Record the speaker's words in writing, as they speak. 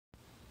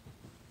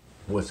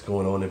What's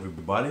going on,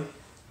 everybody?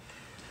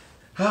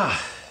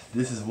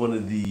 This is one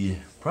of the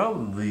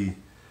probably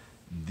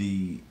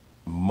the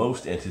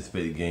most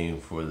anticipated game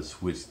for the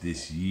Switch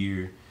this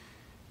year.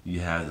 You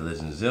have The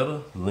Legend of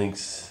Zelda: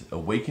 Link's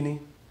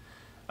Awakening.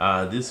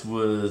 This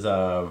was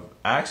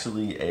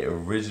actually a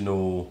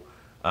original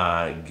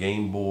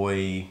Game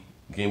Boy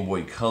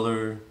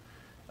Color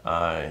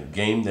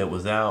game that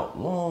was out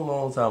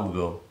long time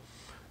ago,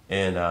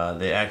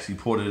 and they actually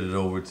ported it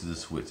over to the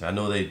Switch. I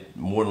know they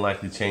more than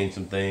likely changed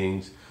some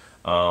things.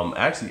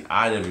 Actually,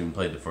 I never even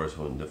played the first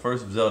one. The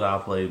first Zelda I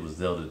played was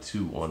Zelda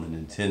 2 on the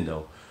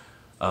Nintendo.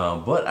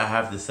 But I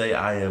have to say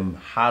I am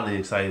highly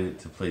excited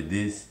to play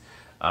this.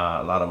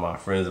 A lot of my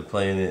friends are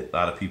playing it. A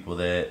lot of people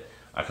that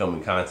I come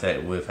in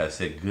contact with have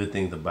said good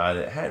things about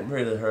it. I hadn't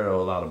really heard a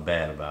lot of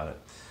bad about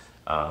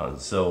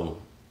it.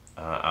 So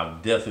I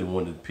definitely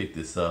wanted to pick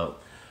this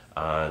up,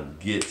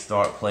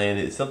 start playing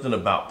it. It's something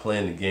about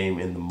playing the game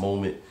in the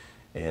moment,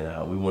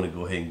 and we want to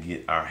go ahead and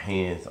get our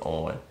hands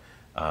on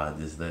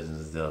this Legend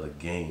of Zelda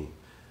game.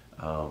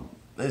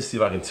 Let's see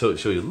if I can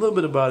show you a little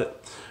bit about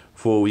it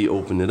before we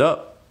open it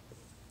up.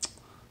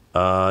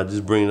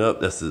 Just bring it up.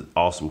 That's an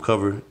awesome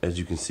cover, as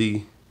you can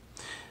see.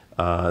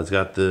 It's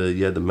got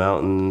the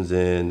mountains,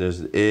 and there's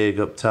an egg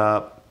up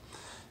top,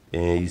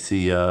 and you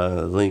see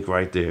Link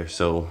right there.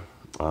 So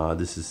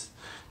this is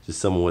just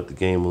some of what the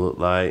game will look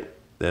like.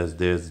 There's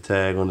the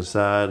tag on the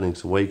side,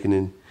 Link's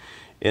Awakening,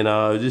 and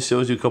it just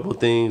shows you a couple of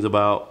things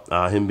about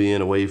him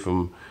being away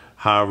from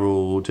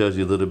Hyrule. Tells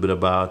you a little bit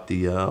about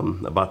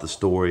the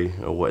story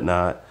or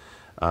whatnot.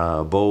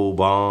 Bow,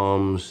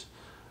 bombs,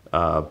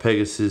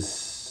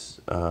 Pegasus,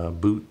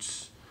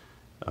 boots.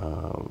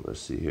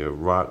 Let's see here,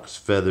 rocks,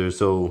 feathers.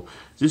 So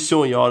just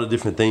showing you all the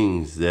different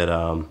things that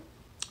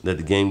that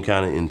the game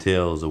kind of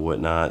entails or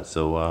whatnot.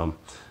 So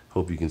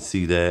hope you can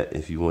see that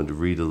if you wanted to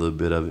read a little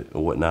bit of it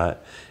or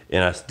whatnot.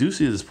 And I do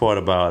see this part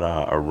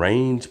about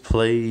arrange,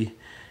 play,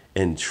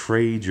 and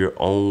trade your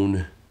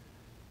own.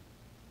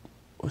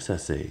 What's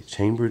that say?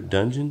 Chamber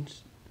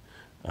dungeons?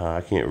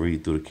 I can't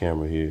read through the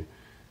camera here.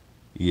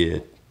 Yeah,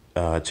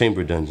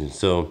 chamber dungeons.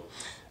 So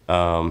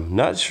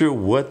not sure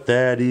what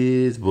that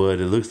is,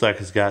 but it looks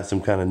like it's got some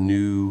kind of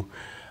new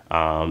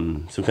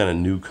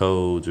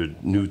codes or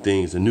new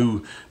things,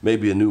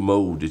 maybe a new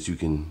mode that you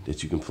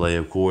can play.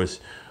 Of course,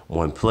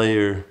 one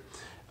player.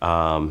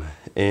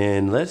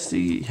 And let's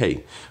see.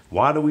 Hey,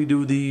 why do we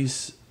do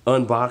these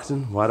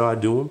unboxing? Why do I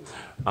do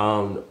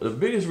them? The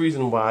biggest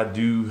reason why I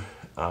do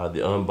the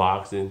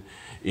unboxing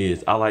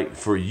is I like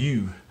for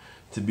you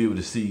to be able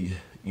to see,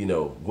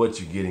 what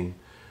you're getting,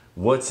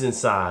 what's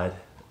inside.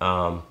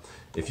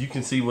 If you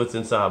can see what's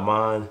inside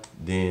mine,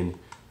 then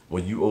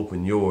when you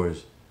open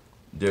yours,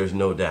 there's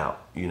no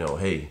doubt,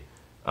 hey,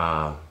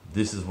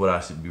 this is what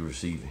I should be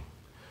receiving.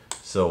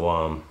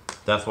 So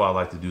that's why I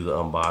like to do the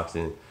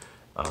unboxing.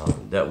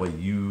 That way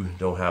you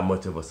don't have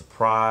much of a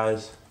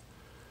surprise,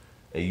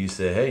 and you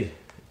say, hey,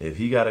 if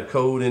he got a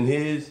code in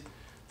his,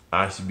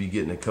 I should be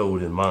getting a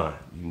code in mine.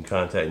 You can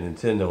contact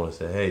Nintendo and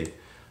say, hey,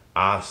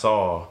 I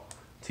saw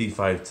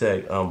T5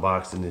 Tech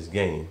unboxing this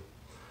game.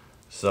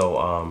 So,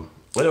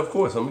 and of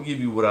course, I'm gonna give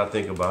you what I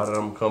think about it.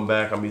 I'm gonna come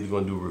back. I'm either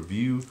gonna do a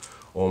review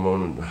or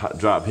I'm gonna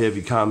drop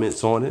heavy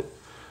comments on it.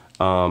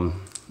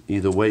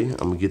 Either way, I'm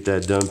gonna get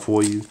that done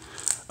for you.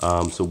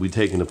 So we're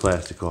taking the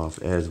plastic off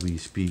as we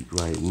speak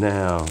right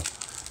now.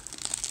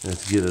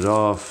 Let's get it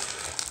off.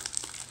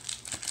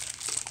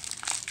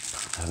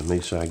 Gotta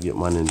make sure I get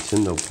my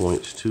Nintendo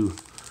points too.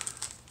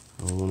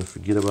 I don't want to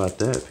forget about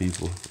that,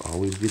 people.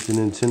 Always get the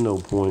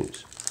Nintendo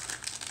points.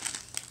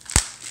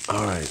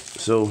 All right,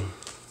 so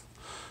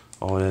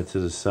all that to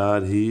the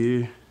side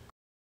here.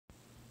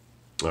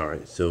 All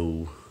right,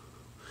 so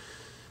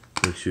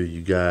make sure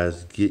you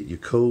guys get your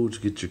codes.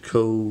 Get your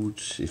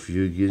codes if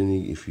you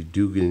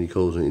do get any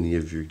codes on any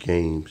of your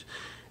games,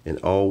 and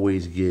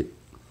always get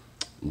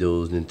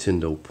those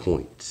Nintendo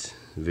points.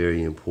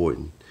 Very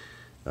important,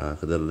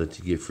 because that'll let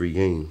you get free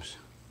games.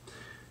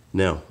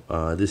 Now,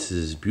 this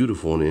is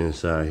beautiful on the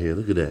inside here.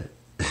 Look at that.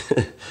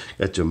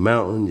 Got your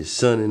mountain, your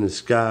sun in the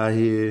sky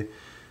here.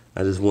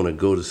 I just want to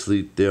go to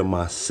sleep there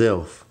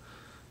myself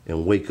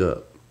and wake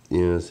up. You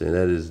know what I'm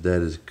saying?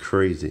 That is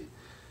crazy.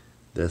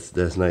 That's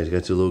nice.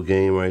 Got your little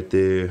game right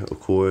there, of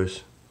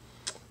course.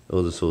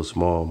 Those are so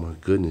small, my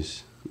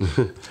goodness.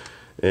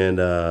 And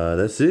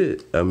that's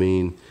it. I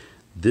mean,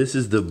 this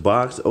is the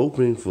box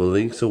opening for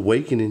Link's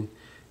Awakening.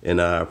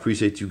 And I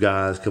appreciate you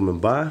guys coming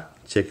by,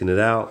 checking it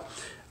out.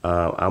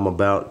 I'm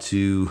about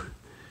to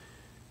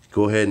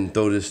go ahead and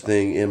throw this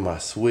thing in my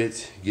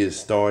Switch, get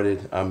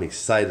started. I'm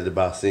excited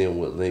about seeing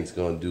what Link's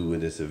gonna do in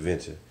this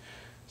adventure.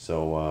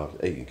 So,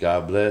 hey,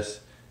 God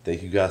bless.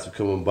 Thank you guys for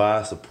coming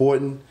by,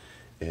 supporting.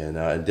 And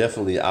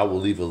definitely, I will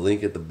leave a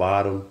link at the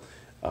bottom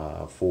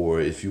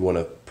for if you want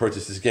to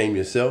purchase this game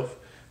yourself,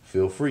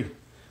 feel free.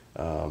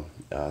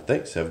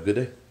 Thanks. Have a good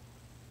day.